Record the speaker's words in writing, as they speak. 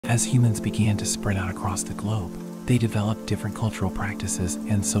As humans began to spread out across the globe, they developed different cultural practices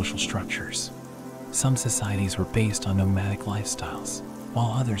and social structures. Some societies were based on nomadic lifestyles,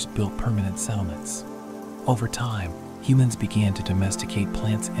 while others built permanent settlements. Over time, humans began to domesticate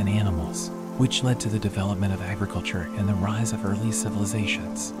plants and animals, which led to the development of agriculture and the rise of early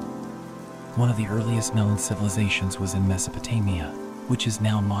civilizations. One of the earliest known civilizations was in Mesopotamia, which is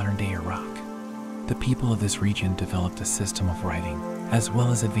now modern-day Iraq. The people of this region developed a system of writing, as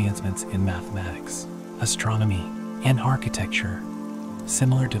well as advancements in mathematics, astronomy, and architecture.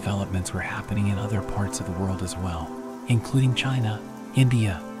 Similar developments were happening in other parts of the world as well, including China,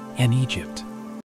 India, and Egypt.